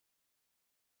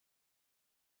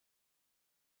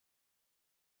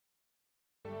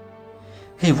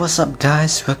Hey, what's up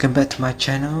guys, welcome back to my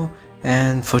channel,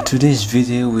 and for today's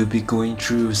video we'll be going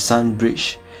through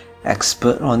Sunbridge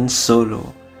Expert on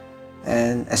Solo.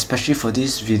 And especially for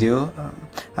this video,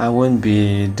 I won't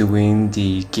be doing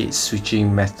the gate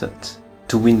switching method.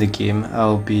 To win the game,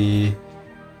 I'll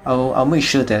make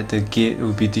sure that the gate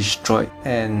will be destroyed,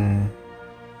 and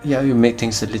yeah, it will make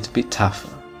things a little bit tougher.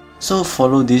 So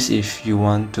follow this if you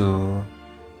want to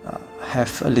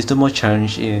have a little more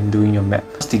challenge in doing your map.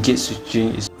 The gate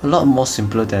switching is a lot more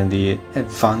simpler than the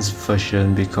advanced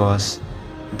version, because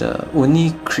the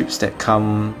only creeps that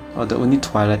come, or the only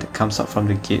twilight that comes out from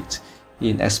the gate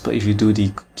in expert, if you do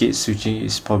the gate switching,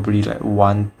 is probably like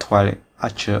one twilight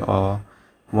archer or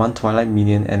one twilight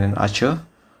minion and an archer.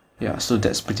 Yeah, so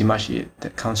that's pretty much it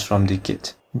that comes from the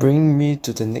gate. Bring me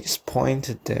to the next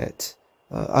point, that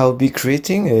I'll be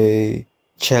creating a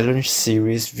challenge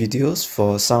series videos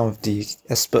for some of the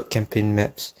expert campaign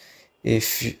maps.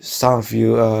 If some of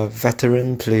you are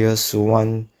veteran players who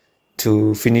want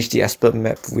to finish the expert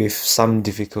map with some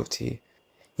difficulty,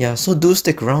 yeah, so do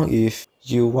stick around if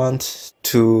you want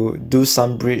to do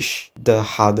Sunbridge the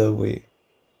harder way.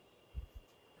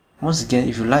 Once again,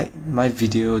 if you like my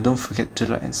video, don't forget to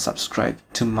like and subscribe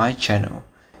to my channel.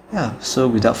 Yeah, so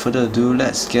without further ado,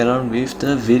 let's get on with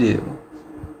the video.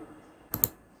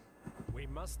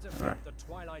 Right.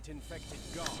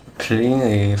 Playing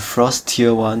a Frost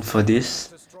tier 1 for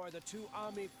this.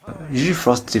 Usually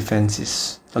Frost defense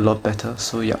is a lot better,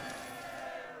 so yeah.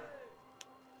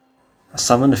 I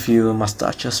summon a few Master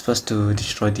Archers first to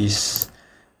destroy this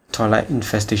Twilight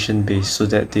infestation base, so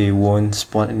that they won't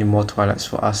spawn any more Twilights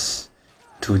for us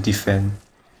to defend.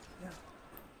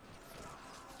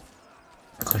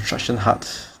 Construction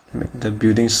hut, make the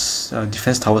buildings,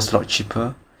 defense towers a lot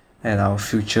cheaper, and our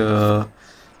future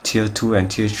tier 2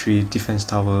 and tier 3 defense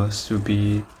towers will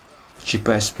be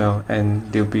cheaper as well,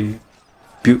 and they'll be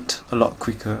built a lot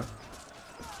quicker.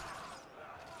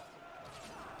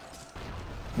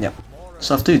 Yeah.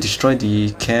 So after you destroy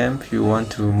the camp, you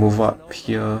want to move up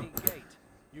here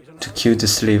to kill the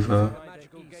slaver.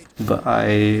 But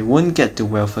I won't get the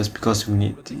well first because we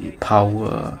need the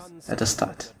power at the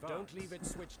start.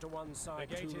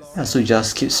 Yeah, so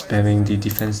just keep spamming the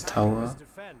defense tower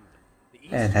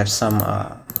and have some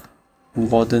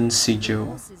Warden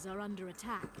Sigil.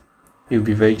 It will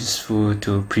be very useful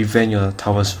to prevent your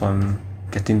towers from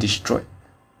getting destroyed.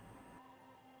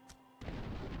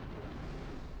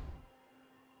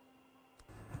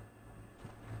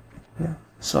 Yeah.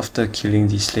 So after killing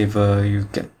the slaver, you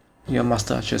get your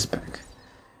Master Archers back.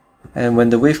 And when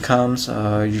the wave comes,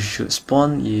 you should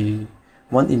spawn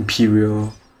one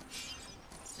Imperial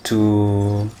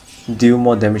to deal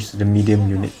more damage to the medium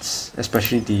units,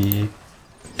 especially the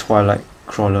Twilight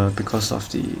Crawler, because of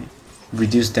the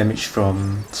reduced damage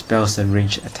from spells and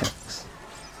ranged attacks.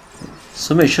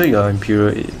 So make sure your Imperial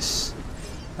is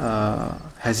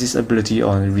has this ability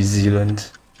on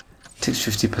Resilient, takes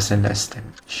 50% less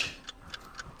damage.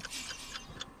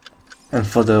 And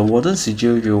for the Warden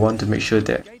Sigil, you want to make sure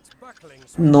that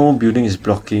no building is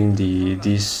blocking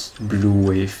this blue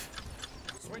wave.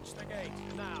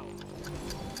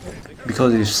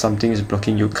 Because if something is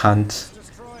blocking, you can't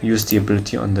use the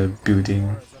ability on the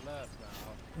building.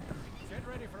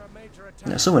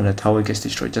 Yeah, so when the tower gets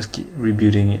destroyed, just keep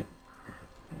rebuilding it.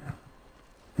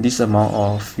 This amount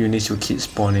of units will keep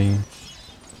spawning.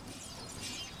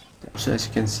 So as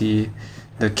you can see,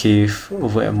 the cave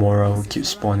over at Mora will keep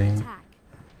spawning.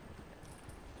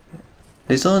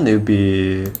 Later on, they'll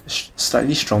be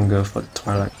slightly stronger for the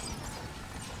Twilight.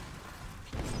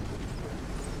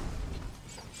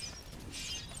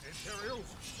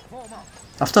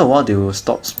 After a while, they will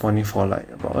stop spawning for like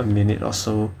about a minute or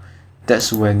so.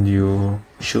 That's when you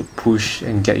should push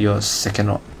and get your second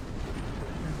orb.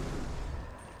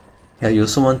 Yeah, you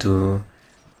also want to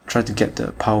try to get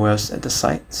the power wells at the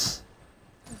sides.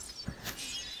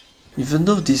 Even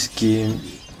though this game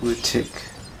will take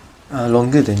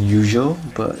longer than usual,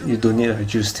 but you don't need a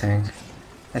juice tank.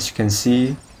 As you can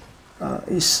see,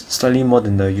 it's slightly more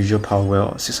than the usual power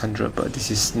well, 600, but this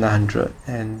is 900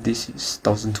 and this is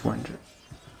 1200.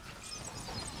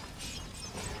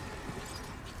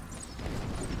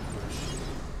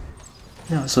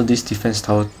 Yeah, so this defense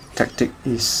tower tactic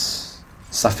is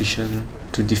sufficient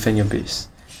to defend your base.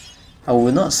 I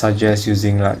would not suggest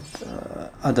using like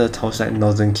other towers like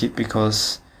Northern Keep,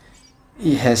 because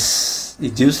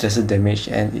it deals lesser damage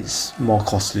and it's more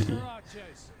costly.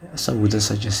 Yeah, so I wouldn't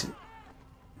suggest it.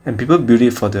 And people build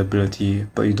it for the ability,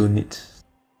 but you don't need.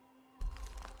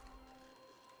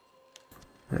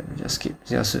 Let me just skip.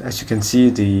 Yeah, so as you can see,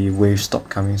 the wave stopped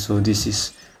coming, so this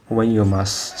is when you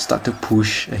must start to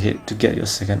push ahead to get your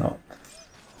second orb.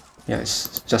 Yeah,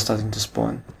 it's just starting to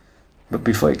spawn. But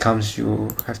before it comes, you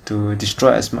have to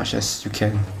destroy as much as you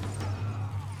can.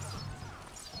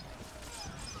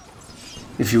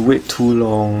 If you wait too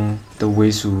long, the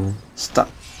waves will start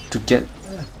to get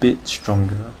a bit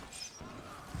stronger.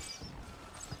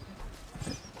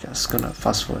 Just gonna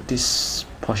fast forward this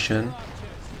portion.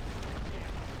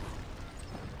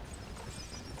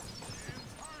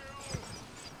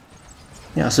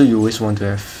 Yeah, so you always want to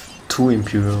have 2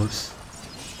 Imperials.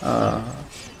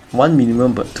 1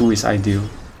 minimum, but 2 is ideal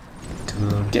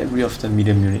to get rid of the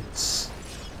medium units.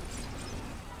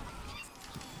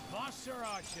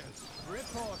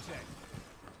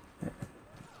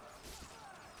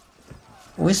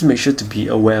 Always make sure to be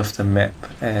aware of the map,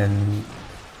 and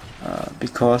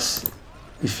because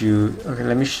if you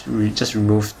let me just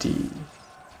remove the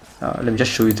let me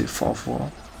just show you the 4th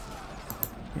wall.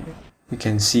 You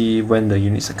can see when the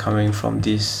units are coming from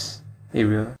this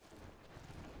area.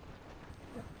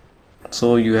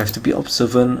 So you have to be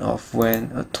observant of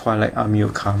when a Twilight army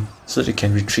will come, so they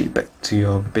can retreat back to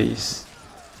your base.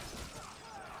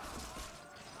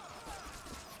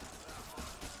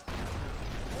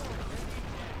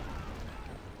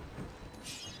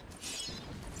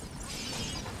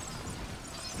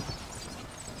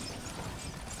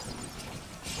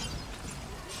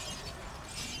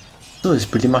 So it's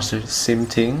pretty much the same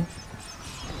thing.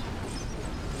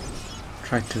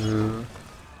 Try to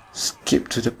skip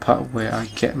to the part where I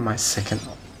get my second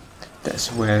op.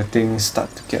 That's where things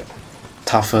start to get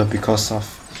tougher, because of,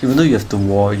 even though you have the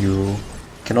wall, you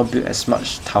cannot build as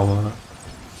much tower,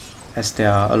 as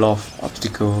there are a lot of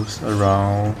obstacles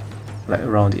around,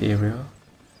 around the area.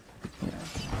 Yeah.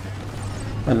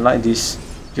 Unlike this,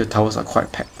 your towers are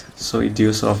quite packed, so it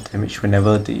deals a lot of damage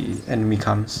whenever the enemy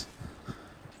comes.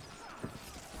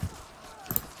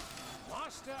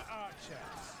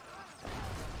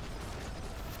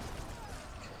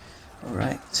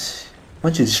 Alright,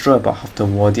 once you destroy about half the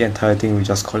wall, the entire thing will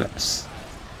just collapse.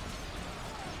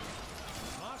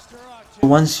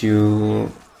 Once you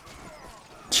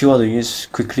kill all the units,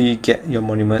 quickly get your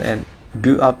monument and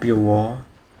build up your wall.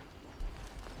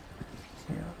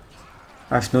 Yeah.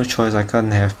 I have no choice, I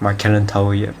can't have my cannon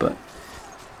tower yet, but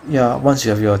yeah, once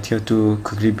you have your tier 2,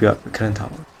 quickly build up your cannon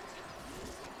tower.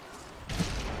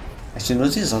 As you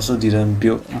notice, I also didn't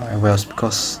build my wells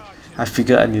because I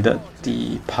figured I needed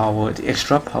the power, the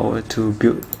extra power to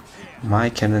build my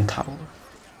cannon tower.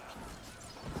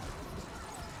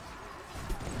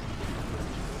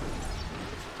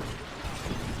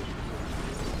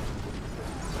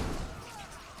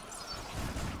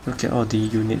 Look at all the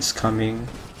units coming.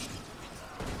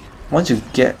 Once you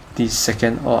get the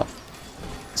second orb,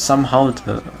 somehow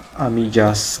the army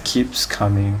just keeps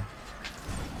coming.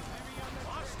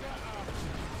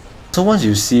 So once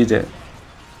you see that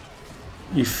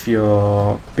if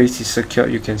your base is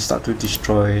secured, you can start to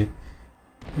destroy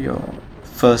your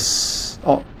first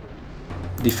orb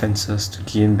defenses to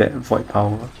gain back void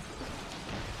power.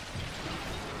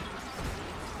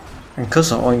 And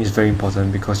Curse of Oink is very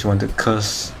important because you want to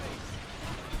curse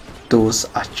those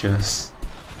archers.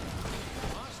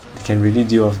 They can really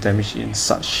deal of damage in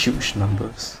such huge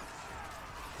numbers.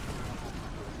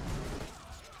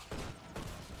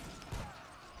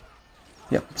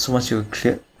 Yep, so once you're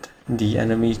cleared the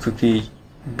enemy, quickly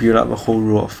build up a whole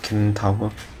row of cannon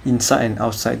tower inside and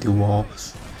outside the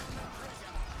walls.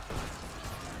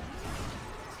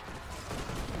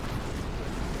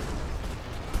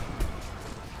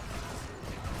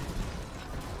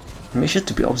 Make sure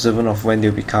to be observant of when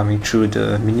they'll be coming through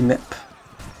the minimap,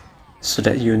 so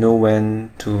that you know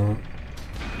when to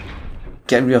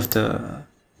get rid of the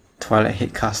Twilight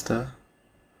Headcaster.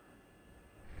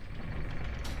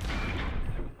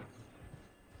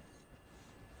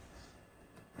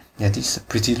 Yeah, this is a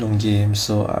pretty long game,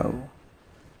 so I'll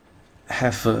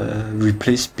have a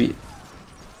replay speed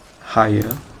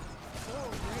higher.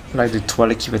 Like the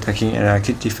Twilight keep attacking and I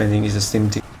keep defending is the same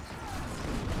thing.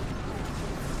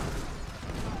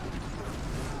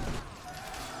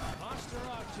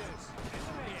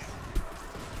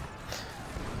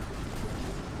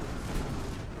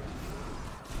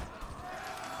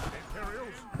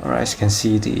 Alright, as you can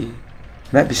see, the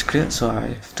map is cleared, so I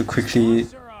have to quickly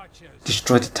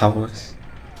destroy the towers.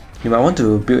 You might want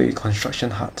to build a construction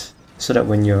hut, so that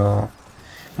when your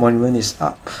monument is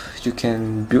up, you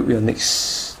can build your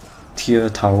next tier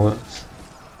towers.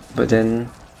 But then,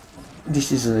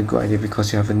 this isn't a good idea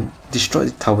because you haven't destroyed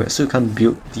the tower yet, so you can't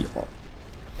build the orb.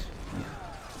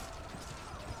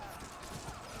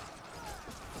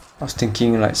 I was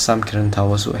thinking like some cannon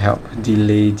towers would help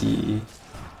delay the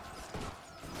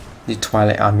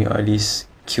Twilight army, or at least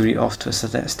kill it off to a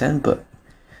certain extent, but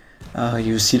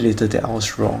you'll see later that I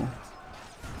was wrong,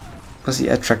 because it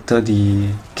attracted the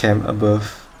camp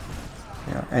above.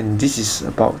 Yeah, and this is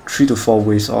about 3 to 4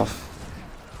 waves of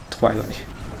Twilight.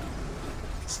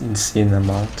 It's an insane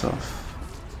amount of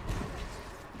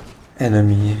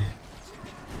enemy.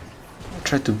 I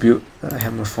tried to build a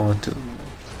hammer for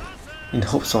in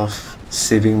hopes of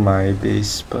saving my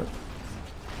base, but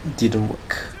it didn't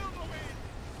work.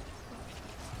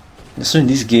 So in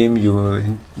this game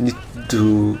you need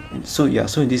to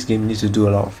in this game you need to do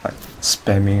a lot of like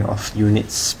spamming of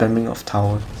units, spamming of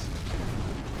towers.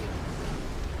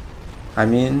 I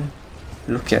mean,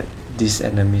 look at these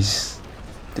enemies.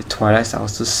 The Twilights are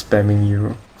also spamming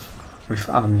you with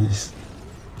armies.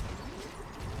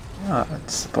 Yeah,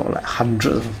 it's about like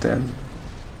hundreds of them.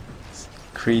 It's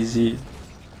crazy.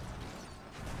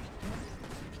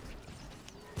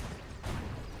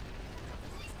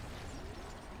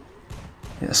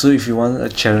 Yeah, so if you want a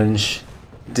challenge,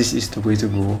 this is the way to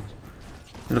go.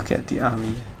 Look at the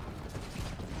army.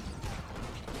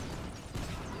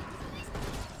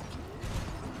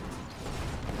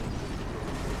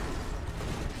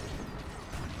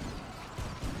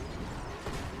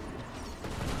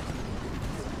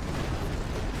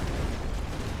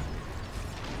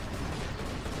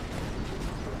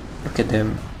 Look at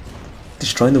them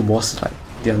destroying the walls like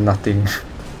they are nothing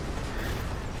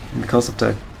because of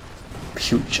the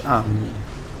huge army.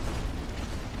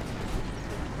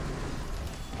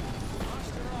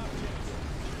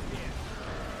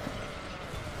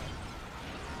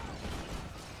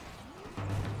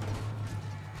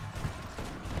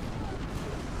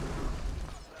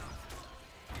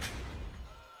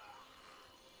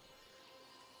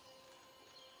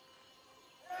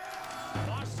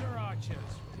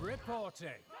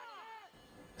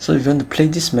 So if you want to play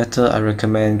this meta, I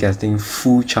recommend getting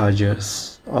full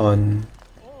charges on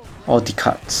all the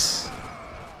cards.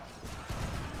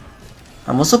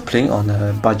 I'm also playing on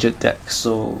a budget deck,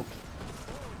 so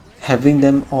having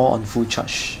them all on full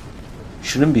charge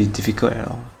shouldn't be difficult at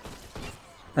all.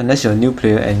 Unless you're a new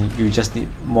player and you just need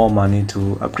more money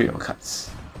to upgrade your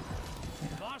cards.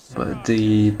 But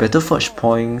the Battleforge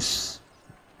points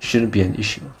shouldn't be an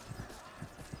issue.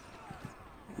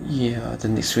 Yeah, the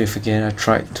next wave again, I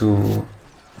tried to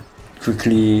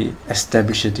quickly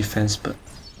establish a defense, but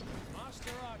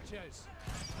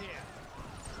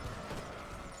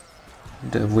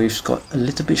the waves got a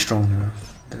little bit stronger.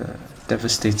 The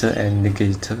Devastator and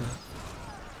Negator.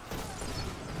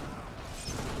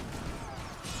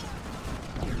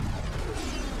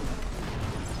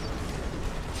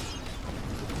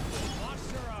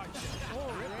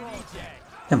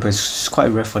 Yeah, but it's quite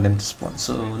rare for them to spawn,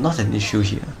 so not an issue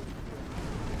here.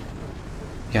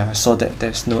 Yeah, I saw that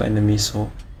there's no enemy,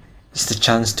 so it's the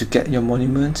chance to get your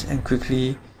monument and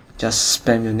quickly just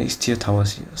spam your next tier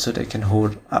towers here so they can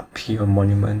hold up your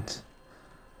monument.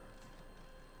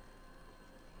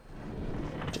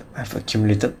 I've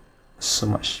accumulated so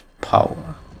much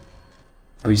power.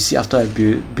 But you see, after I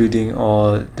building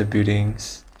all the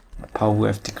buildings, my power will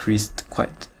have decreased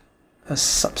quite a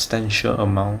substantial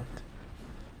amount.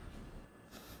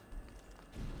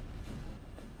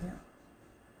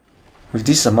 With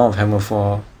this amount of hammer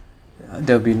fall,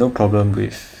 there will be no problem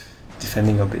with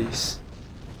defending your base.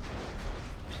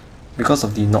 Because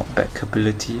of the knockback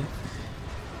ability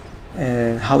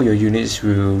and how your units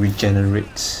will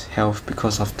regenerate health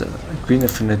because of the green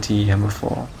affinity hammer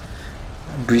fall,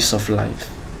 Breeze of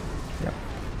Life. Yep.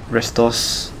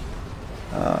 Restores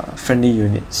friendly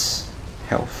units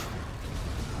health.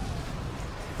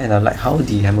 And I like how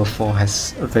the hammer fall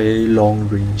has a very long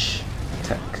range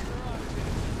attack.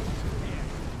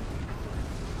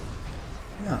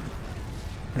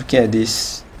 Looking at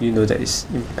this, you know that it's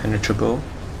impenetrable,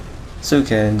 so you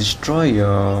can destroy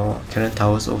your cannon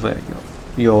towers over at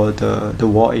the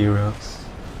war areas.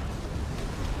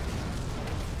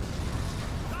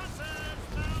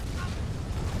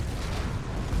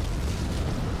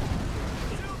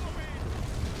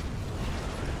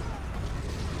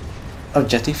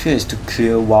 Objective here is to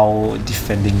clear while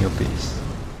defending your base.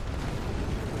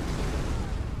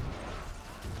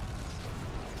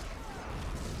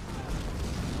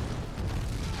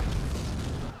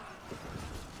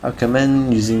 I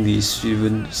recommend using the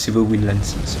Silverwind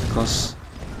Lancers because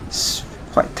it's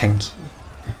quite tanky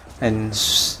and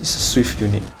it's a swift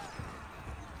unit.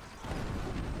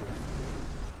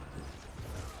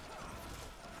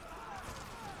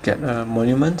 Get a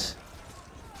monument.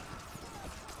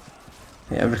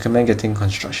 Yeah, I recommend getting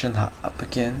construction hub up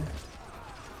again.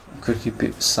 Quickly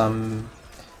build some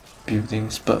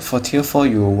buildings, but for tier 4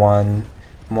 you will want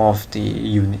more of the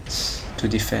units to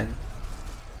defend.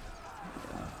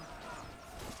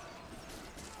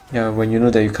 Yeah, when you know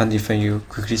that you can't defend, you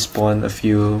quickly spawn a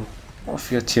few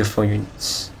of your tier 4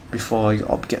 units before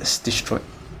your op gets destroyed.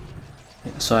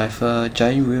 Yeah, so I have a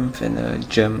giant wimp and a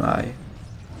gem eye.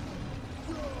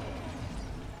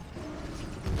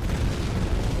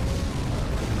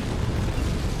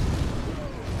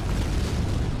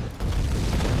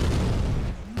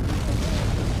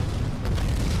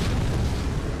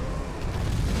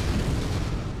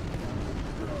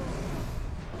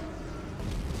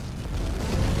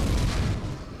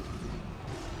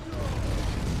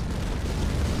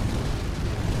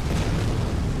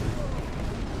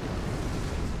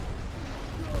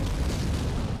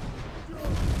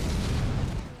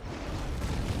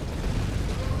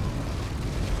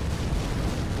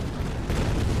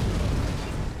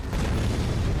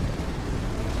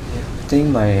 I think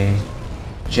my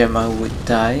Gemma would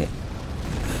die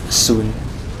soon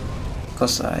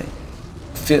because I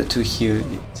failed to heal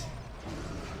it.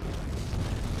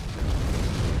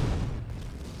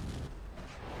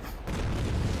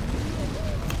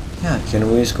 Yeah, you can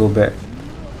always go back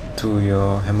to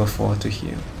your hammer 4 to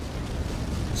heal.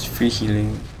 It's free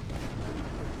healing.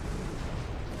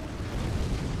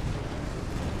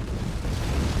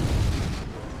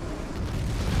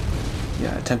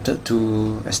 Yeah, I attempted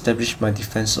to establish my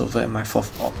defense over at my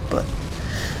 4th op, but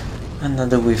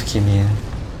another wave came in.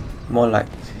 More like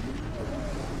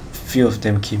a few of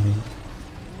them came in.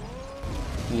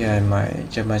 Yeah, and my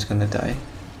Gemma is gonna die.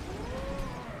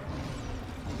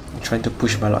 I'm trying to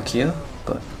push my luck here,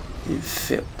 but it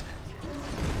failed.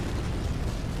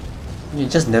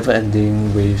 It's just never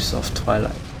ending waves of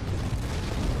Twilight.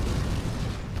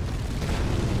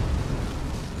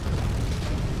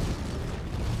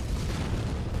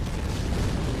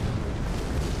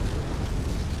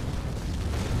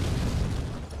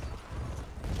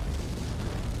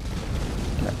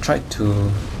 I tried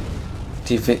to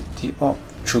activate the orb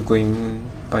through going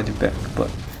by the back, but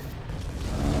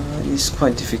it's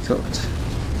quite difficult.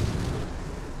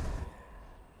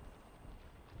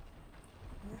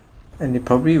 And it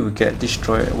probably will get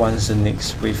destroyed once the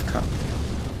next wave comes.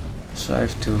 So I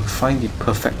have to find the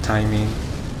perfect timing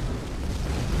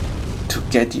to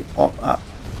get the orb up.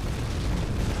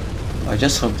 I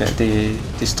just hope that they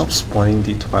stop spawning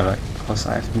the Twilight, because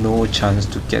I have no chance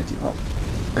to get the orb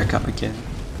back up again.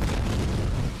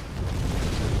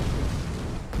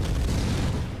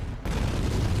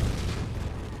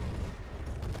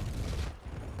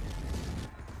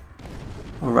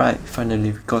 Alright,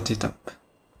 finally we got it up.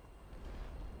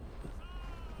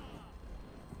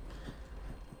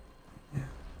 Yeah.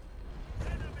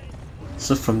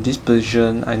 So from this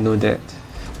position, I know that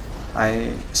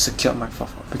I secured my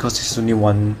 4th op because it's only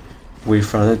one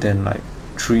wave rather than like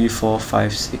 3, 4,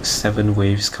 5, 6, 7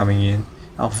 waves coming in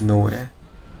out of nowhere.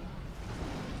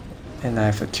 And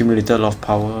I've accumulated a lot of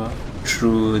power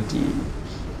through the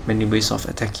many ways of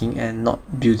attacking and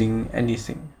not building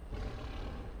anything.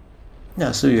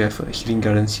 Yeah, so you have a healing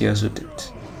guardians here so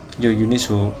that your units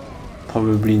will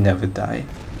probably never die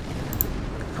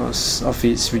because of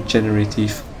its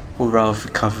regenerative aura of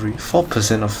recovery,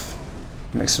 4% of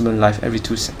maximum life every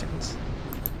 2 seconds.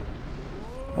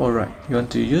 Alright, you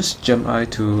want to use Gem Eye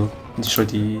to destroy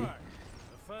the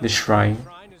shrine,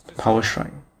 the power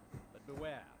shrine.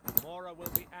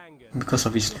 Because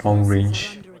of its long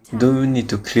range, you don't need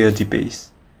to clear the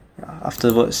base.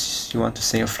 Afterwards, you want to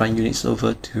send your flying units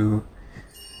over to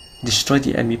destroy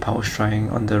the enemy power shrine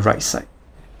on the right side.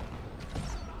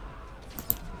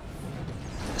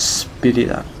 Speed it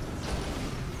up.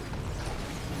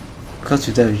 Because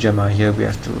with that Gemma here, we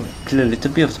have to clear a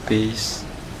little bit of the base.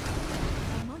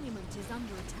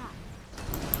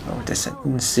 Oh, that's an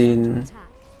insane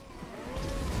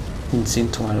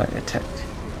Twilight attack.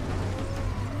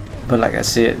 But like I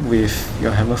said, with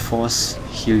your Hammer Force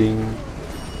healing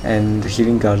and the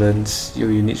healing gardens,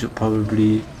 your units will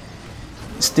probably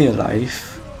stay alive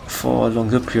for a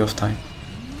longer period of time.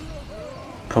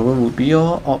 Problem would be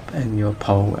your op and your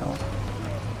power well.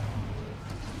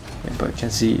 Yeah, but you can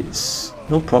see it's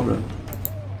no problem.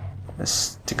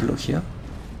 Let's take a look here.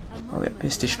 Oh yeah,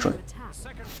 it's destroyed.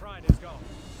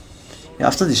 Yeah,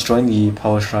 after destroying the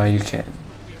power shrine, you can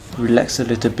relax a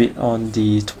little bit on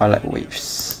the Twilight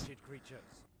waves.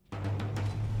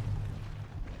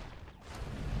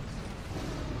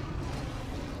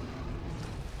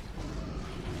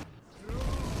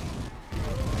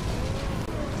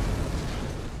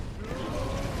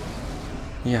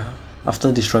 Yeah,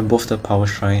 after destroying both the power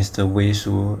shrines, the waves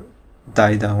will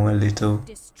die down a little.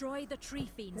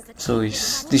 So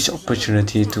it's this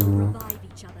opportunity to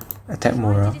attack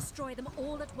Mora.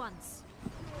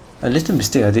 A little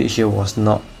mistake I did here was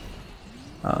not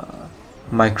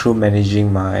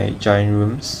micromanaging my giant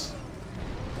rooms.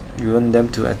 You want them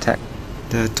to attack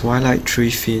the Twilight Tree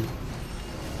Fin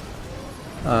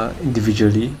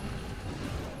individually.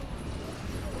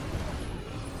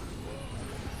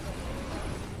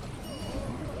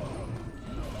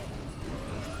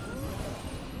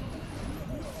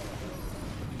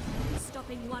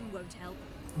 Stopping one won't help.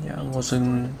 Yeah, I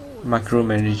wasn't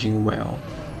micromanaging well.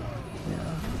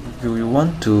 Yeah. We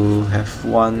want to have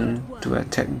one to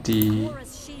attack the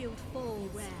Mora's shield fall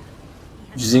where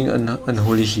he has using an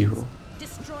Unholy Hero.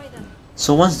 destroy them.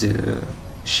 So once the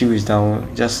shield is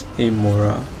down, just aim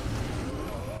Mora.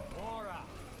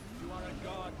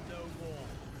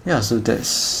 Yeah, so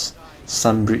that's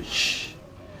Sunbridge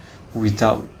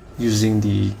without using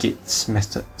the gates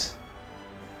method.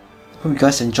 Hope you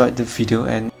guys enjoyed the video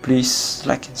and please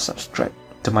like and subscribe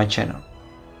to my channel.